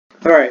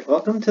Alright,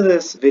 welcome to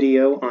this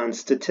video on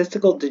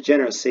statistical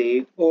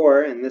degeneracy,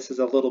 or, and this is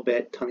a little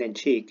bit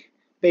tongue-in-cheek,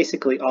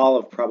 basically all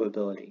of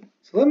probability.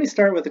 So let me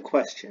start with a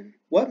question.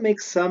 What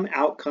makes some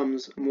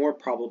outcomes more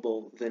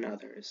probable than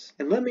others?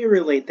 And let me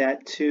relate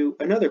that to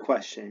another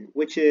question,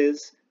 which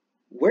is,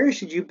 where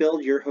should you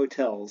build your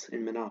hotels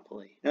in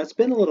Monopoly? Now it's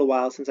been a little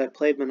while since I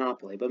played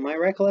Monopoly, but my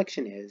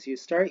recollection is you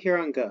start here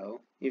on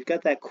Go, you've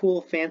got that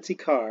cool fancy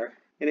car,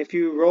 and if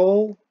you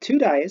roll 2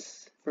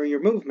 dice for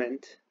your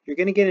movement, you're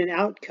going to get an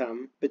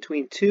outcome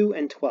between 2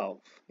 and 12.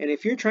 And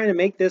if you're trying to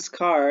make this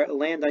car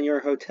land on your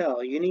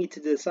hotel, you need to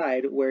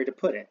decide where to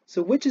put it.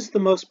 So which is the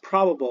most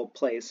probable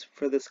place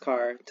for this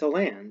car to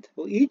land?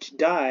 Well, each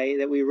die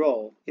that we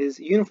roll is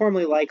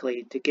uniformly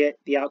likely to get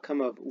the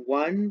outcome of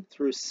 1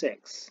 through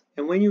 6.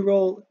 And when you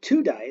roll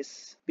 2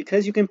 dice,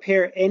 because you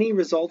compare any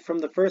result from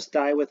the first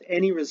die with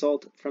any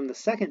result from the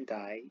second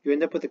die, you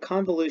end up with a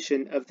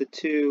convolution of the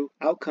two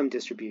outcome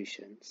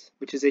distributions,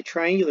 which is a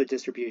triangular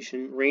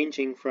distribution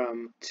ranging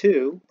from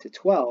 2 to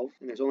 12,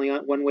 and there's only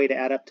one way to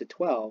add up to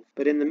 12.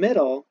 But in the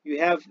middle, you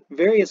have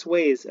various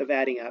ways of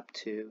adding up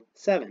to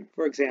 7.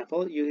 For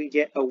example, you could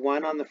get a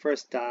 1 on the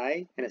first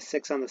die and a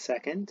 6 on the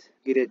second.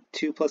 You get a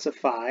 2 plus a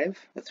 5,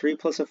 a 3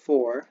 plus a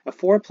 4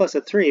 plus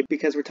a 3,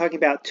 because we're talking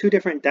about two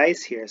different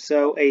dice here.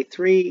 So a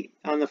 3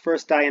 on the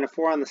first die and a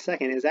 4 on the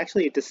second is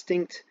actually a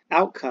distinct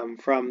outcome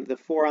from the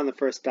 4 on the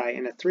first die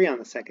and a 3 on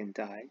the second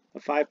die. A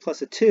 5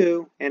 plus a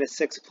 2 and a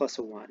 6 plus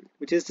a 1.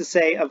 Which is to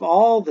say, of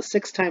all the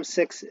 6 times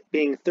 6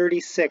 being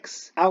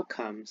 36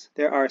 outcomes,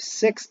 there are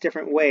 6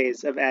 different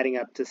ways of adding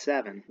up to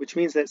 7. Which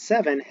means that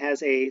 7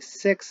 has a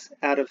 6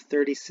 out of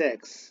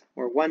 36,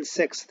 or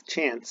 1/6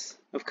 chance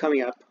of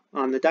coming up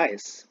on the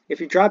dice.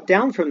 If you drop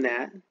down from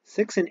that,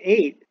 6 and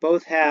 8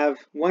 both have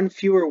 1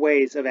 fewer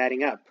ways of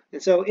adding up.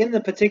 And so in the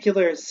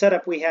particular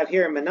setup we have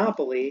here in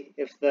Monopoly,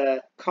 if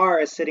the car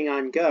is sitting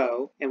on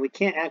Go and we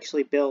can't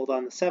actually build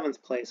on the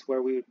 7th place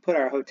where we would put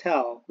our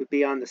hotel, would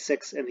be on the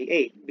 6 and the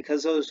 8,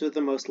 because those are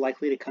the most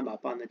likely to come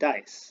up on the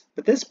dice.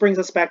 But this brings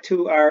us back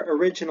to our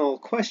original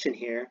question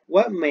here.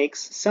 What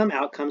makes some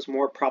outcomes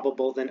more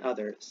probable than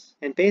others?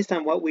 And based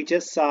on what we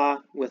just saw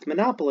with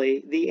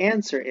Monopoly, the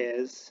answer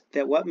is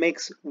that what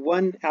makes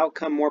one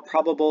outcome more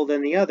probable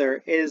than the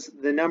other is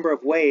the number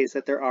of ways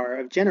that there are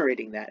of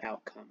generating that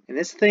outcome. And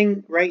this thing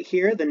right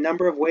here, the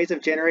number of ways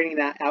of generating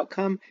that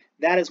outcome,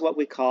 that is what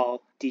we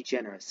call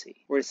degeneracy.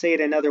 Or to say it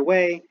another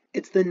way,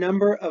 it's the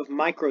number of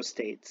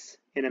microstates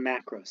in a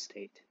macro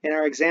state. In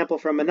our example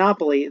from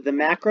Monopoly, the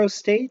macro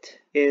state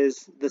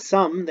is the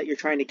sum that you're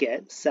trying to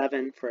get,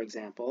 7 for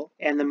example,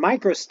 and the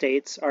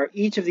microstates are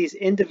each of these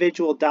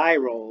individual die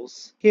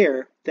rolls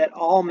here that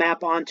all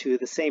map onto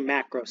the same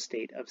macro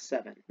state of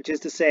 7, which is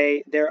to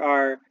say there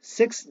are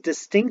 6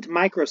 distinct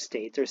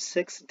microstates or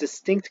 6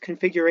 distinct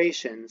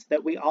configurations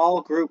that we all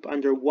group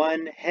under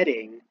one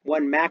heading,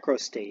 one macro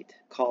state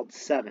called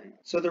 7.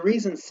 So the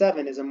reason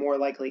 7 is a more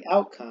likely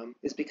outcome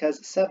is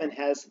because 7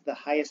 has the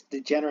highest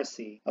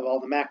degeneracy of all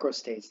the macro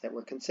states that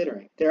we're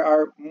considering. There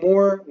are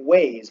more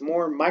ways,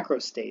 more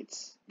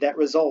microstates that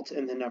result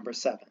in the number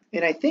 7.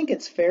 And I think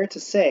it's fair to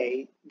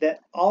say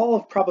that all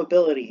of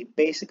probability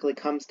basically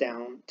comes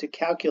down to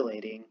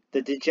calculating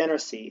the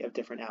degeneracy of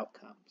different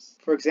outcomes.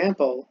 For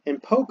example, in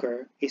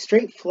poker, a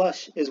straight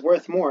flush is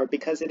worth more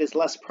because it is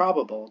less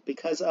probable.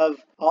 Because of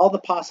all the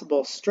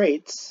possible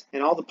straights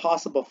and all the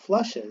possible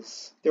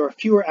flushes, there are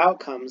fewer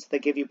outcomes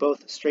that give you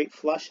both straight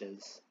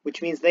flushes,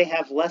 which means they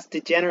have less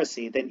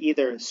degeneracy than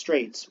either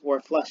straights or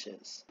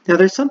flushes. Now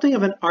there's something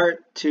of an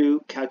art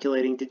to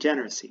calculating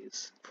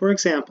degeneracies. For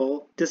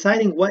example,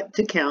 deciding what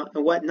to count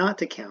and what not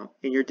to count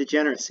in your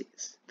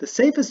degeneracies. The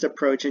safest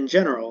approach in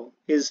general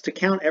is to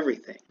count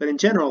everything, but in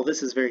general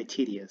this is very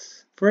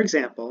tedious. For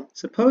example,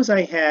 suppose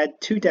I had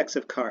 2 decks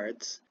of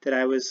cards that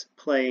I was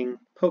playing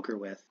poker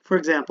with. For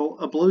example,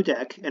 a blue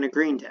deck and a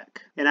green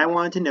deck. And I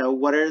wanted to know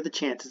what are the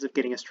chances of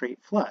getting a straight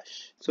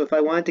flush. So if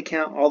I wanted to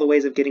count all the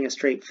ways of getting a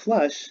straight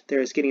flush,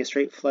 there's getting a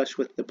straight flush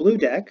with the blue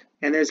deck,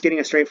 and there's getting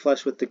a straight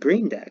flush with the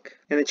green deck.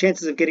 And the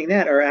chances of getting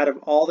that are out of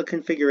all the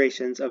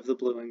configurations of the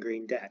blue and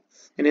green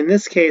decks. And in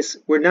this case,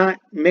 we're not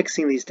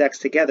mixing these decks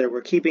together.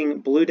 We're keeping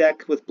blue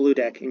deck with blue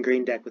deck and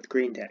green deck with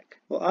green deck.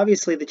 Well,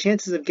 obviously the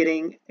chances of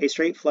getting a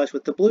straight flush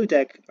with the blue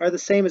deck are the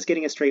same as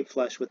getting a straight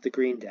flush with the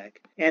green deck.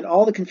 And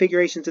all the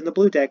configurations in the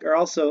blue deck are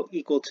also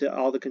equal to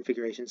all the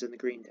configurations in the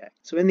green deck.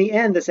 So in the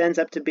end, this ends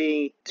up to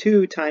be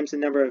 2 times the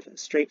number of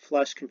straight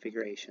flush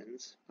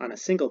configurations on a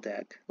single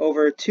deck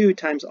over 2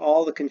 times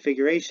all the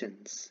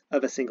configurations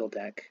of a single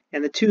deck.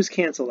 And the 2's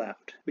cancel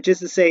out, which is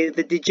to say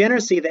the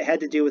degeneracy that had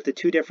to do with the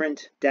 2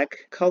 different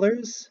deck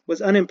colors was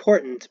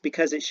unimportant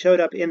because it showed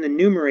up in the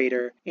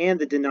numerator and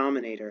the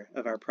denominator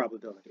of our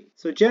probability.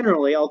 So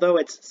generally, although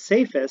it's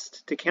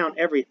safest to count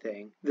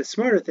everything, the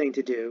smarter thing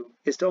to do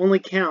is to only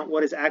count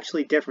what is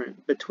actually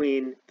different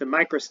between the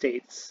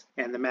microstates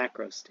and the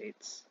macro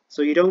states.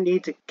 So you don't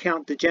need to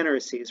count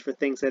degeneracies for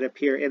things that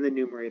appear in the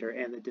numerator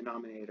and the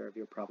denominator of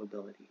your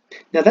probability.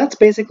 Now that's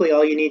basically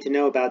all you need to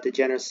know about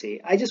degeneracy.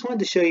 I just wanted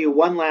to show you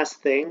one last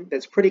thing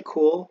that's pretty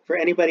cool for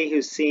anybody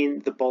who's seen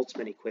the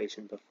Boltzmann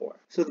equation before.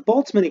 So the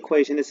Boltzmann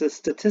equation is a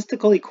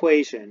statistical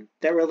equation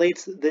that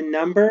relates the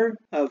number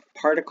of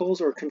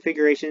particles or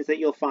configurations that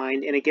you'll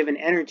find in a given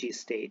energy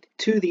state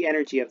to the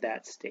energy of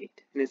that state.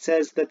 And it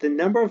says that the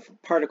number of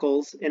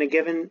particles in a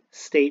given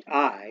state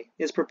I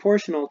is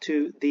proportional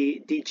to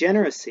the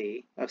degeneracy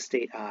of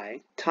state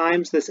I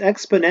times this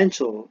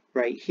exponential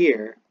right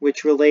here,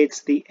 which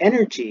relates the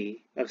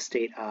energy of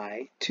state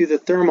I to the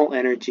thermal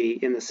energy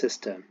in the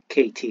system,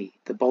 kT,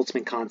 the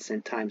Boltzmann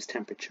constant times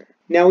temperature.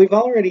 Now we've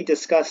already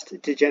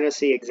discussed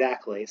degeneracy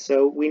exactly,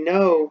 so we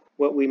know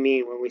what we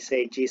mean when we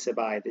say G sub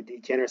I, the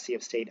degeneracy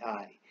of state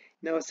I.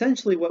 Now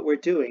essentially what we're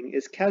doing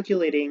is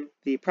calculating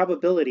the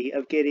probability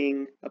of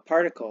getting a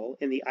particle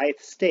in the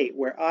ith state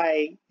where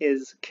I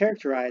is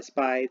characterized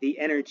by the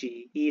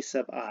energy E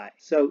sub I.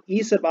 So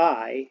E sub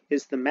I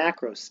is the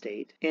macro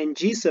state, and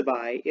G sub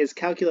I is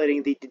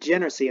calculating the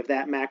degeneracy of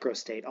that macro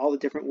state, all the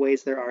different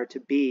ways there are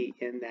to be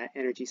in that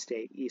energy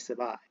state E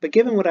sub I. But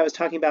given what I was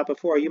talking about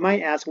before, you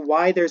might ask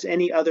why there's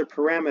any other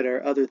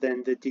parameter other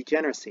than the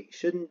degeneracy.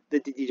 Shouldn't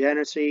the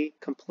degeneracy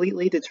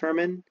completely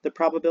determine the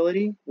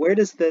probability? Where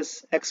does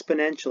this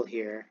exponential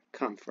here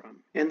come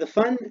from? And the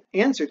fun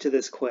answer to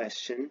this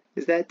question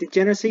is that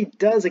degeneracy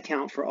does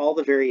account for all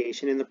the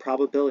variation in the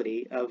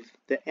probability of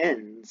the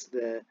n's,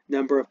 the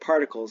number of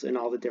particles in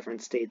all the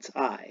different states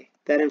I.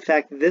 That in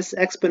fact this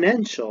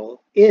exponential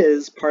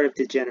is part of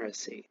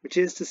degeneracy, which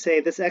is to say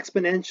this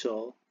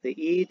exponential, the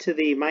e to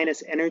the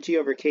minus energy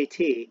over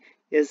kT,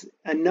 is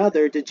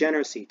another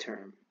degeneracy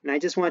term. And I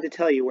just wanted to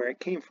tell you where it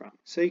came from.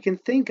 So you can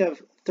think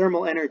of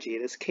thermal energy,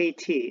 this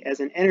kT,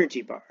 as an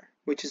energy bar,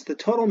 which is the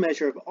total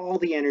measure of all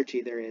the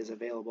energy there is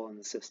available in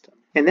the system.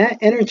 And that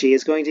energy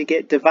is going to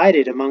get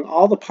divided among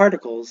all the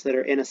particles that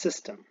are in a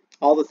system,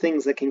 all the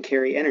things that can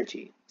carry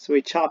energy. So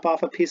we chop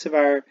off a piece of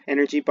our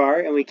energy bar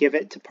and we give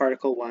it to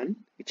particle 1.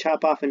 We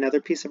chop off another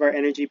piece of our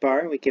energy bar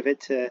and we give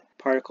it to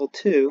particle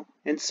 2,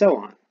 and so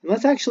on. And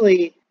let's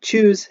actually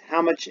choose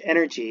how much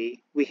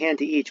energy we hand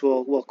to each.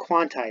 We'll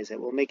quantize it.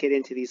 We'll make it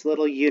into these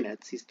little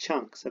units, these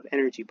chunks of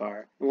energy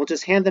bar, and we'll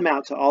just hand them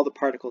out to all the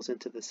particles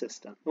into the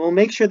system. And we'll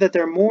make sure that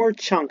there are more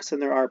chunks than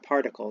there are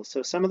particles.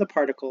 So some of the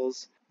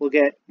particles will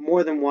get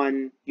more than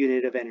one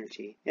unit of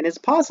energy. And it's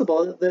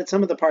possible that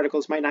some of the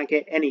particles might not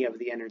get any of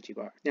the energy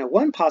bar. Now,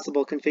 one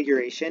possible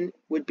configuration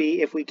would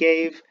be if we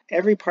gave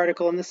every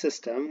particle in the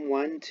system,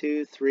 1,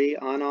 2, 3,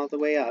 on all the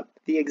way up,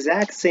 the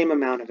exact same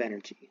amount of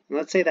energy. And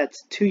let's say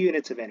that's 2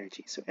 units of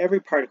energy. So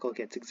every particle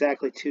gets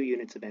exactly 2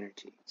 units of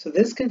energy. So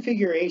this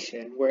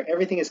configuration, where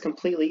everything is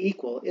completely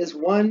equal, is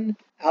one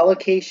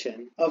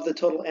allocation of the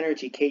total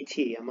energy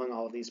kT among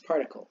all of these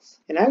particles.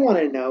 And I want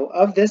to know,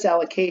 of this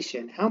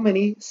allocation, how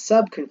many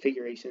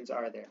sub-configurations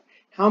are there?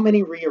 How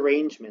many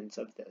rearrangements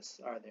of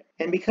this are there?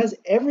 And because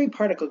every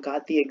particle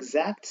got the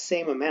exact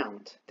same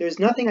amount, there's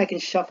nothing I can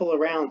shuffle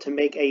around to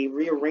make a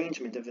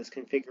rearrangement of this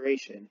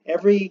configuration.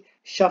 Every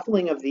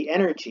shuffling of the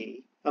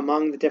energy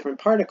among the different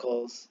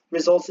particles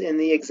results in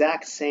the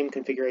exact same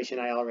configuration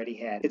I already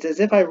had. It's as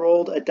if I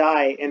rolled a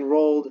die and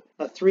rolled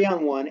a 3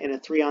 on one and a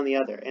 3 on the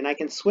other, and I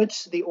can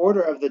switch the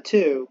order of the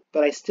two,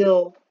 but I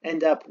still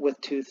end up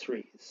with 2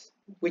 3s.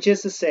 Which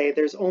is to say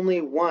there's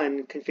only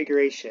one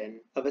configuration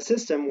of a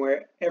system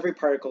where every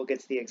particle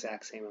gets the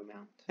exact same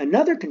amount.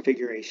 Another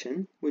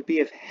configuration would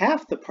be if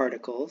half the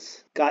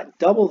particles got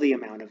double the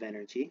amount of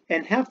energy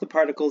and half the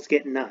particles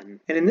get none.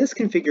 And in this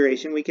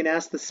configuration we can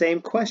ask the same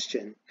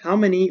question: how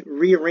many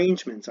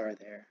rearrangements are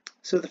there?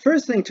 So the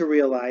first thing to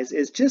realize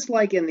is, just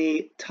like in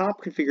the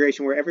top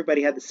configuration where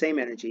everybody had the same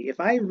energy, if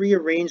I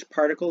rearrange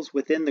particles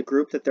within the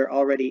group that they're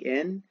already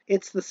in,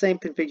 it's the same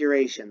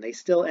configuration. They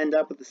still end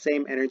up with the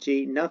same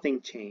energy,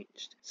 nothing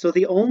changed. So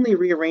the only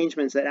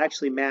rearrangements that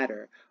actually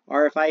matter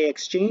are if I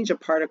exchange a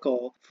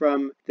particle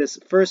from this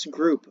first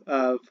group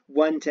of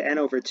 1 to n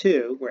over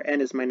 2, where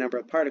n is my number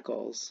of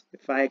particles.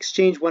 If I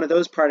exchange one of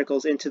those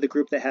particles into the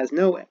group that has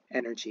no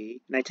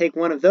energy, and I take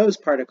one of those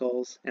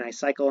particles and I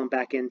cycle them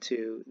back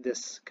into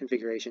this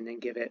configuration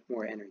and give it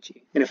more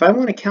energy. And if I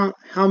want to count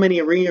how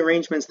many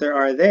rearrangements there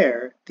are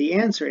there, the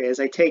answer is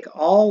I take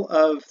all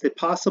of the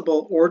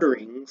possible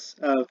orderings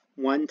of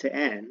 1 to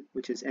n,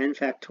 which is n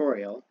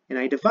factorial, and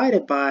I divide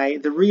it by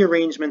the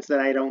rearrangements that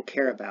I don't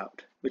care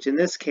about, which in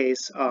this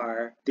case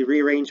are the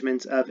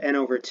rearrangements of n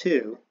over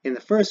 2 in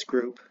the first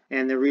group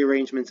and the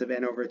rearrangements of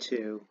n over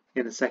 2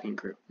 in the second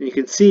group. And you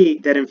can see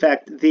that in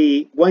fact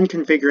the one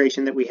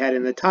configuration that we had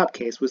in the top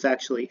case was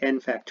actually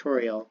n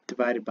factorial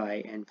divided by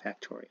n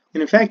factorial.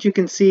 And in fact you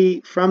can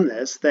see from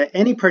this that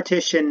any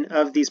partition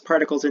of these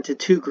particles into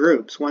 2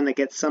 groups, one that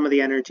gets some of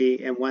the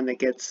energy and one that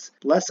gets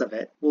less of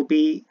it, will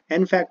be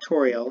n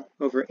factorial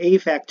over a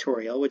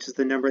factorial, which is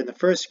the number in the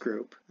first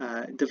group,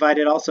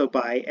 divided also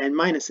by n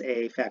minus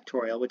a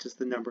factorial, which is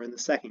the number in the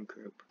second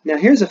group. Now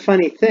here's a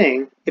funny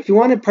thing. If you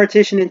want to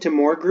partition into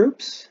more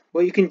groups,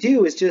 what you can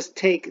do is just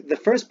take the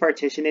first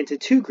partition into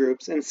 2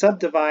 groups and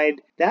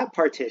subdivide that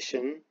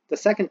partition, the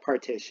second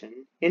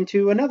partition,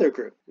 into another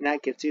group, and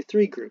that gives you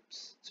 3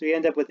 groups. So you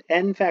end up with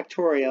n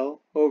factorial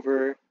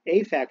over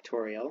a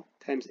factorial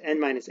times n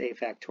minus a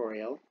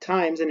factorial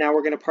times, and now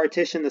we're going to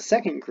partition the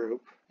second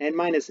group, n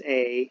minus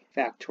a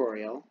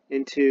factorial,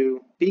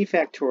 into b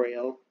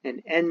factorial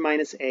and n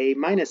minus a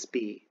minus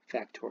b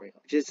factorial,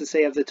 which is to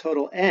say of the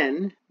total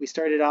n, we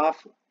started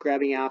off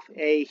grabbing off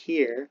a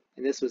here,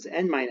 and this was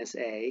n minus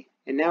a,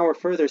 and now we're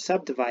further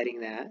subdividing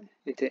that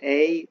into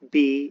a,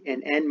 b,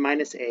 and n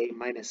minus a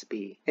minus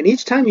b. And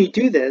each time you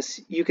do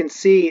this, you can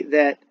see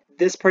that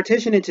this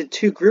partition into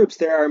 2 groups,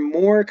 there are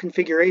more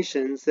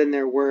configurations than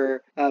there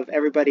were of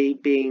everybody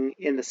being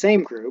in the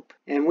same group.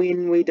 And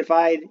when we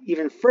divide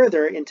even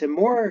further into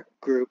more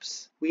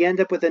groups, we end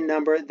up with a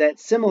number that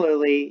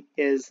similarly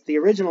is the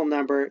original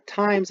number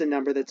times a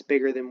number that's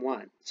bigger than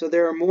 1. So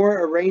there are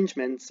more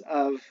arrangements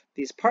of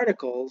these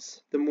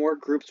particles the more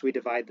groups we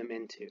divide them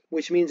into,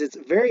 which means it's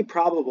very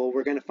probable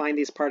we're going to find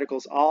these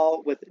particles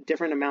all with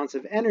different amounts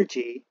of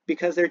energy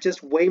because there are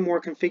just way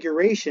more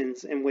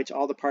configurations in which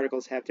all the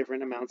particles have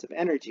different amounts of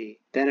energy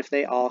than if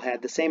they all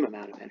had the same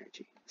amount of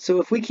energy. So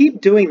if we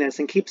keep doing this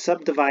and keep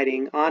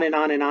subdividing on and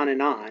on and on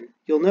and on,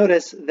 you'll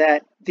notice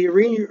that the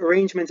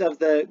arrangement of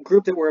the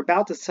group that we're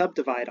about to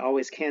subdivide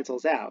always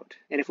cancels out.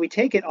 And if we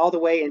take it all the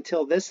way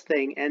until this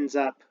thing ends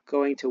up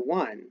going to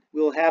 1,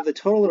 we'll have the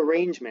total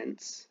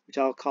arrangements, which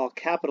I'll call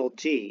capital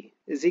G,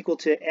 is equal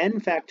to n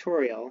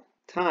factorial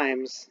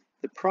times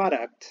the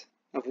product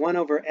of 1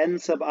 over n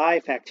sub I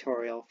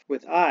factorial,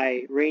 with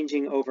I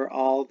ranging over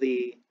all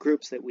the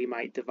groups that we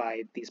might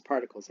divide these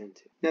particles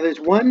into. Now there's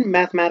one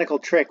mathematical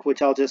trick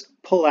which I'll just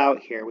pull out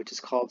here, which is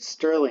called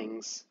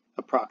Stirling's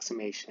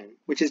approximation,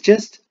 which is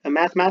just a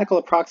mathematical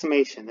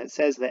approximation that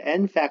says that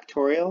n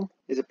factorial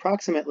is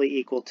approximately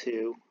equal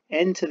to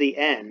n to the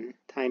n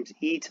times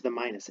e to the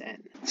minus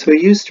n. So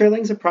we use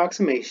Stirling's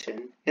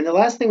approximation, and the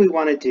last thing we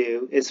want to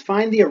do is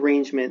find the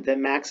arrangement that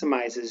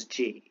maximizes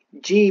G.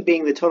 G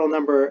being the total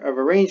number of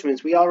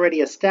arrangements, we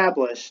already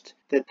established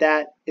that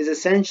that is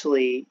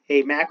essentially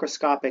a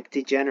macroscopic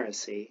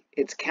degeneracy.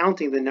 It's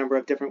counting the number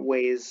of different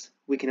ways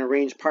we can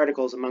arrange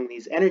particles among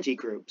these energy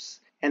groups.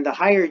 And the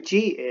higher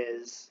G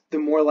is, the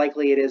more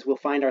likely it is we'll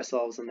find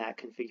ourselves in that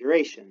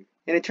configuration.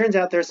 And it turns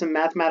out there's some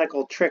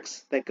mathematical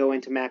tricks that go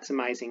into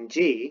maximizing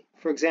G.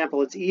 For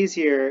example, it's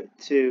easier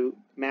to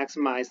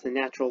maximize the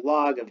natural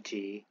log of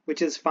G,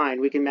 which is fine.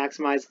 We can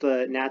maximize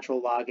the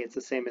natural log. It's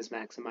the same as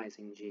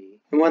maximizing G.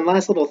 And one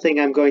last little thing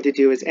I'm going to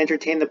do is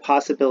entertain the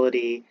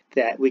possibility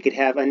that we could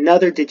have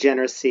another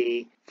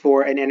degeneracy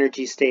for an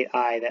energy state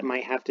I that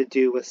might have to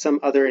do with some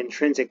other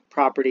intrinsic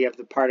property of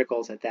the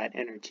particles at that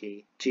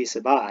energy, G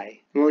sub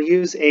I. And we'll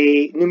use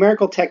a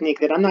numerical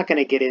technique that I'm not going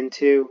to get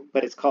into,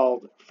 but it's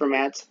called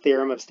Fermat's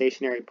theorem of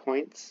stationary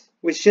points,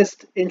 which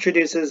just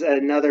introduces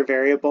another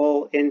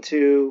variable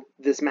into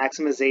this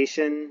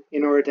maximization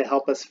in order to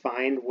help us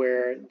find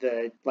where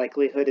the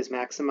likelihood is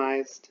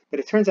maximized. But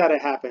it turns out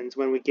it happens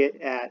when we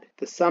get at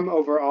the sum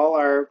over all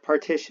our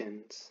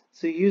partitions.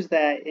 So use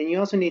that, and you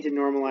also need to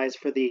normalize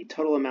for the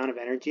total amount of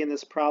energy in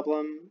this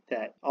problem,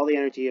 that all the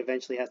energy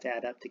eventually has to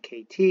add up to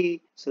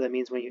kT. So that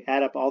means when you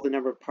add up all the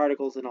number of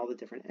particles in all the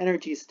different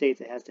energy states,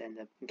 it has to end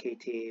up in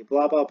kT,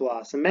 blah, blah,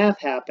 blah. So math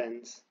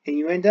happens, and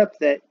you end up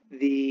that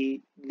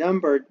the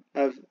number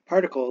of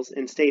particles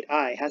in state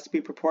I has to be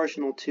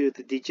proportional to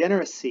the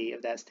degeneracy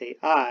of that state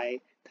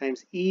I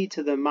times e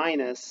to the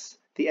minus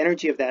the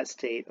energy of that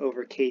state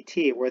over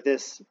kT, where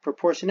this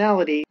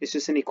proportionality is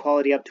just an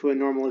equality up to a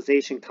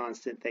normalization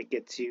constant that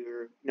gets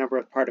your number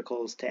of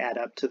particles to add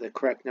up to the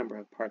correct number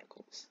of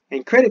particles.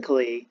 And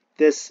critically,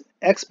 this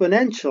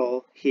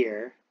exponential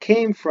here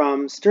came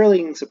from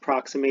Stirling's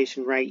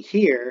approximation right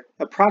here,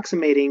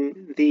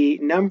 approximating the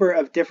number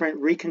of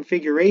different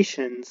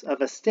reconfigurations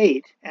of a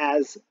state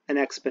as an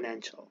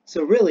exponential.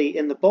 So really,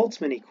 in the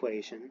Boltzmann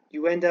equation,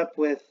 you end up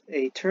with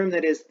a term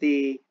that is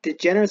the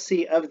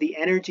degeneracy of the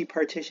energy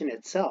partition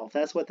itself.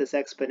 That's what this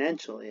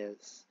exponential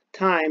is,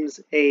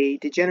 times a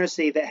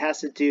degeneracy that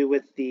has to do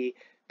with the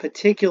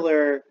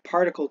particular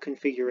particle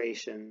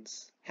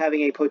configurations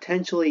having a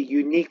potentially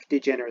unique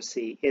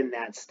degeneracy in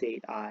that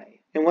state I.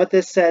 And what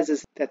this says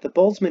is that the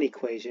Boltzmann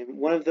equation,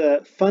 one of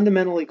the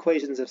fundamental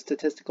equations of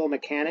statistical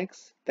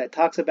mechanics that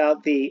talks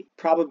about the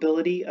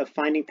probability of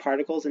finding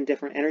particles in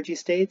different energy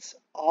states,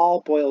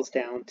 all boils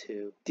down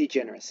to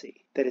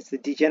degeneracy. That it's the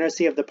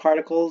degeneracy of the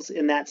particles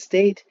in that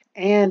state,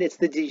 and it's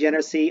the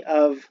degeneracy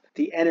of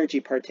the energy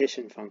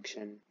partition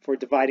function for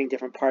dividing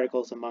different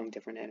particles among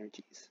different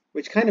energies.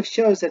 Which kind of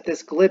shows that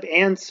this glib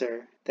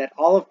answer, that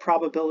all of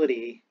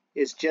probability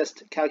is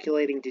just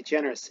calculating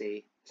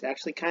degeneracy, is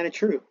actually kind of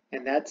true.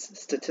 And that's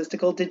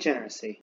statistical degeneracy.